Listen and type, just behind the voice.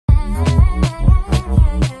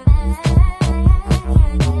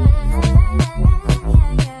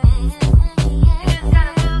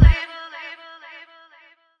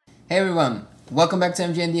Hey everyone, welcome back to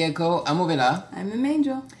MJ and the Echo. I'm Ovela. I'm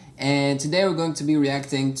Angel. And today we're going to be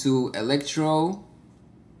reacting to ELEKTRO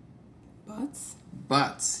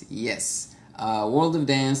BOTZ. Yes. World of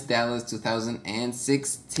Dance Dallas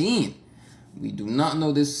 2016. We do not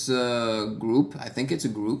know this group. I think it's a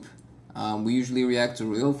group. We usually react to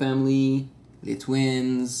Royal Family, Les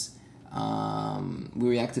Twins. We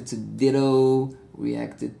reacted to Ditto.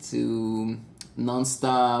 Reacted to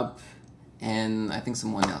Nonstop. And I think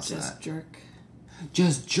someone else.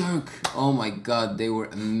 Just Jerk. Oh my god, they were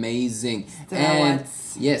amazing. And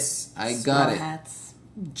yes, I got it.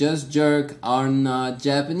 Just Jerk are not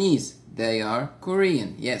Japanese. They are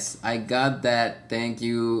Korean. Yes, I got that. Thank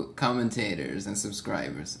you, commentators and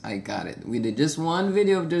subscribers. I got it. We did just one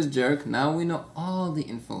video of Just Jerk. Now we know all the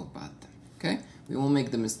info about them. Okay? We won't make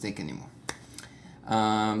the mistake anymore.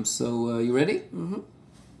 So you ready? Mm-hmm.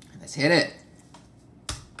 Let's hit it.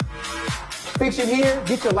 Fiction here.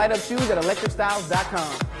 Get your light up shoes at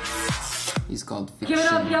electricstyles.com. He's called Fiction. Give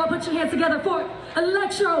it up, y'all. Put your hands together for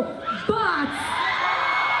ELEKTRO BOTZ.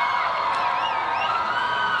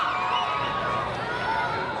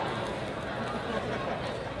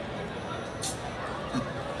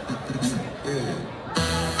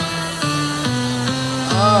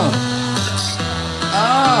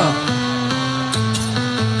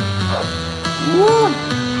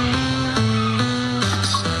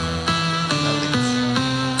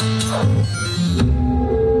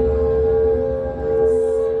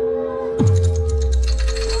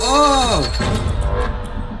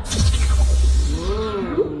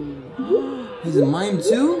 He's a mime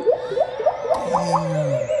too? Oh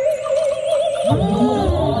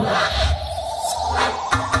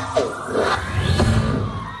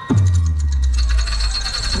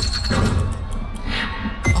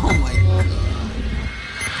my god.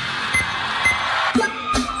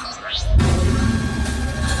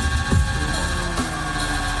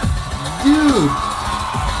 Dude!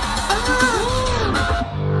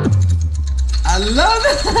 I love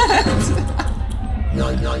it!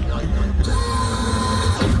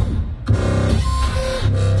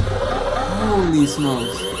 Holy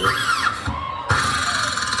smokes.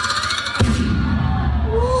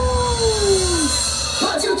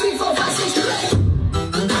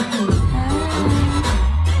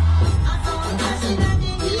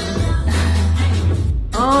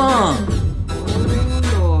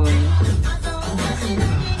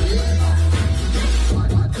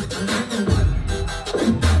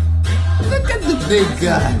 Look at the big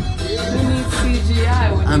guy. You need CGI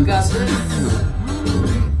when you got this.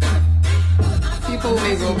 People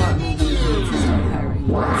make robot movies and start hiring.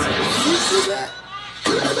 You see that?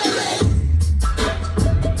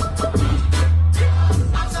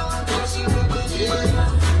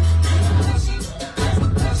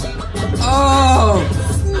 Oh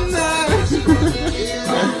no!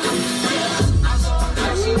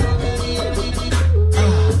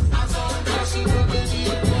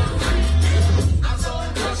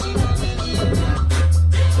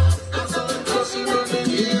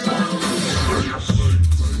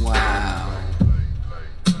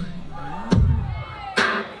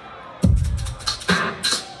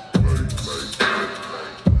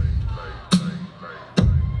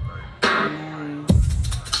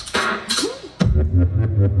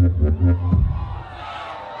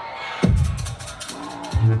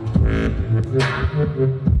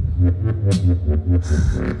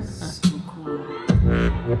 So cool.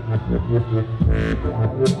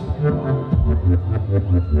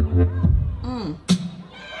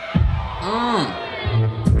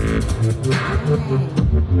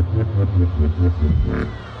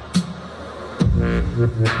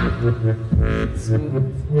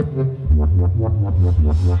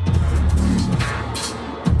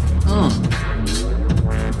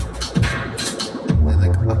 They're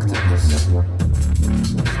like octopus.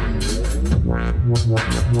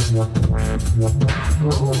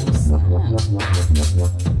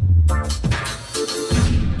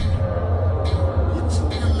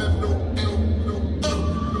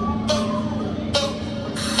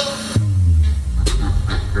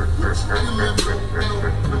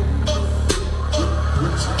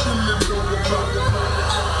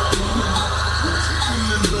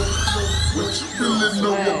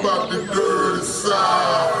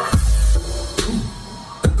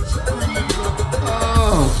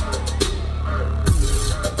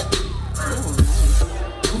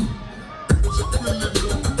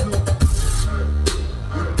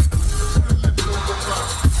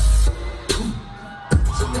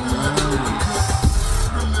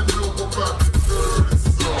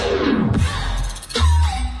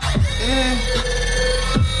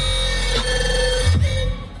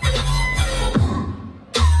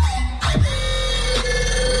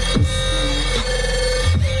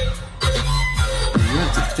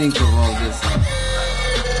 think of all this?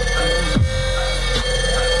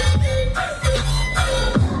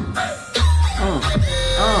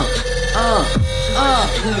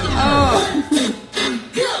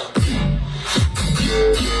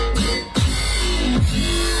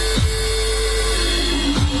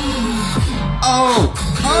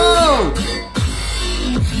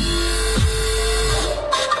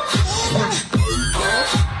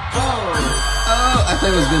 I thought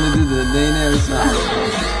I was gonna do the Nainer song.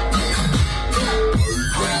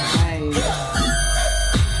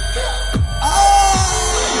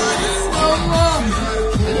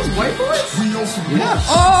 White boys? Yeah.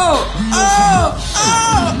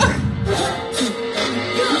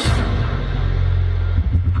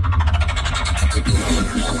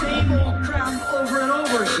 Same old crap over and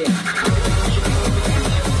over again.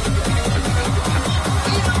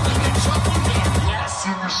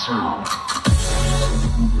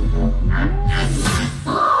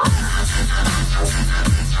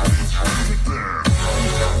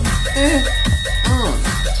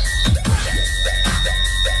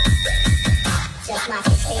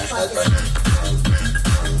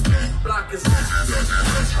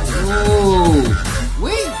 Oh,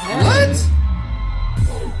 wait, what?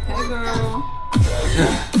 Hey, girl.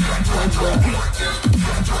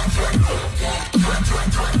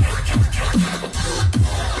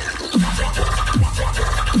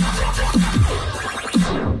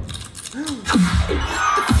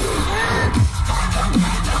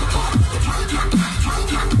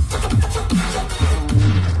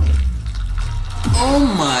 Oh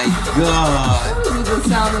my god. That was the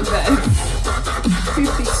sound effect.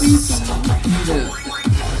 Creepy, creepy.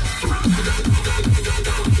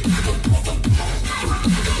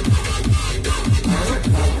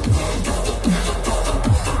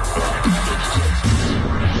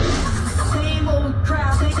 Same old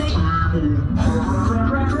crap. Same old crap over and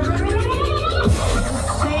over again.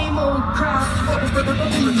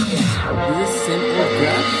 Is this simple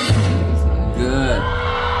crap? Good.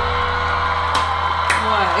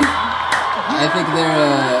 Why? I think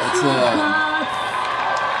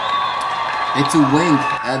it's a wink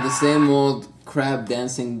at the same old crab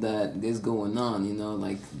dancing that is going on, you know,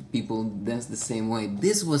 like people dance the same way.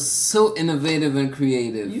 This was so innovative and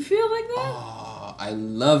creative. You feel like that? Oh, I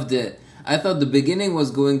loved it. I thought the beginning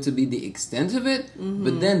was going to be the extent of it,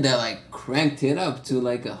 but then they like cranked it up to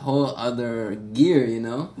like a whole other gear, you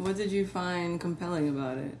know? What did you find compelling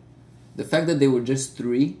about it? The fact that they were just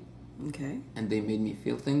three Okay. and they made me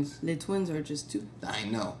feel things. The twins are just two. I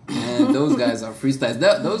know. And those guys are freestyles.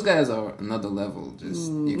 Those guys are another level.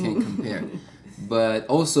 Just, you can't compare. But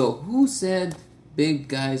also, who said big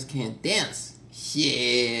guys can't dance?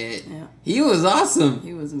 Shit. Yeah. He was awesome.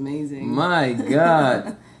 He was amazing. My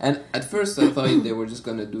God. And at first I thought they were just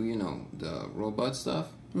going to do, you know, the robot stuff.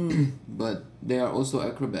 But they are also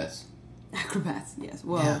acrobats. Acrobats, yes.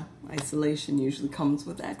 Well, Yeah. isolation usually comes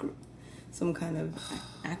with some kind of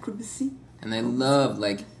acrobacy. And I love,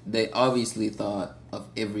 like, they obviously thought of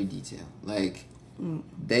every detail. Like,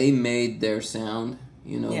 they made their sound,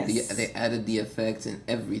 you know, Yes. they added the effects and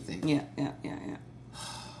everything. Yeah.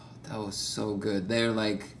 That was so good. They're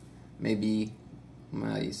like maybe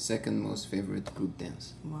my second most favorite group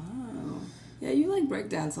dance. Wow. Yeah, you like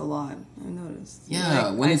breakdance a lot. I noticed. You Yeah,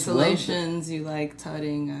 like when it's well isolations, you like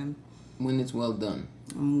tutting. When it's well done.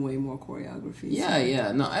 I'm way more choreography.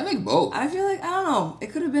 Yeah. No, I like both. I feel like, I don't know,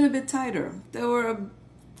 it could have been a bit tighter. There were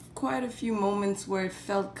quite a few moments where it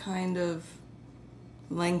felt kind of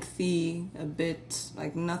lengthy, a bit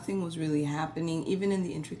like nothing was really happening. Even in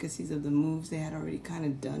the intricacies of the moves, they had already kind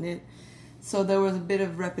of done it. So there was a bit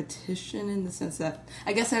of repetition in the sense that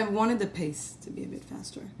I guess I wanted the pace to be a bit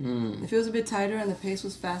faster. If it was a bit tighter and the pace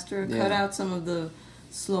was faster, cut out some of the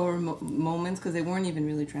slower moments because they weren't even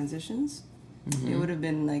really transitions. It would have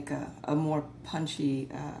been like a more punchy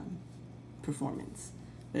performance.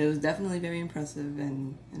 But it was definitely very impressive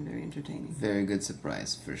and very entertaining. Very good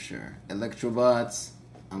surprise for sure. ELEKTRO BOTZ,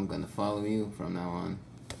 I'm gonna follow you from now on.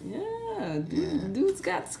 Yeah, dude's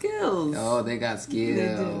got skills. Oh, they got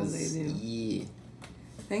skills. They do. Yeah.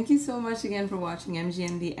 Thank you so much again for watching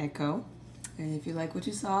MGM The Echo. And if you like what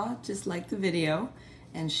you saw, just like the video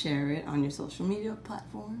and share it on your social media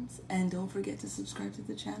platforms. And don't forget to subscribe to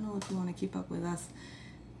the channel if you want to keep up with us.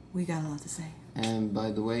 We got a lot to say. And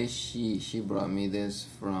by the way, she brought me this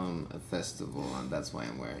from a festival, and that's why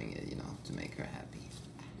I'm wearing it, you know, to make her happy.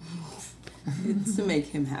 It's to make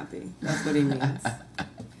him happy. That's what he means.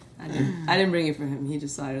 I didn't bring it for him. He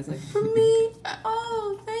just saw it. I was like, for me?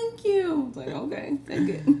 Oh, thank you. I was like, okay, thank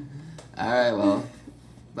you. All right, well,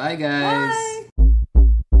 bye guys. Bye.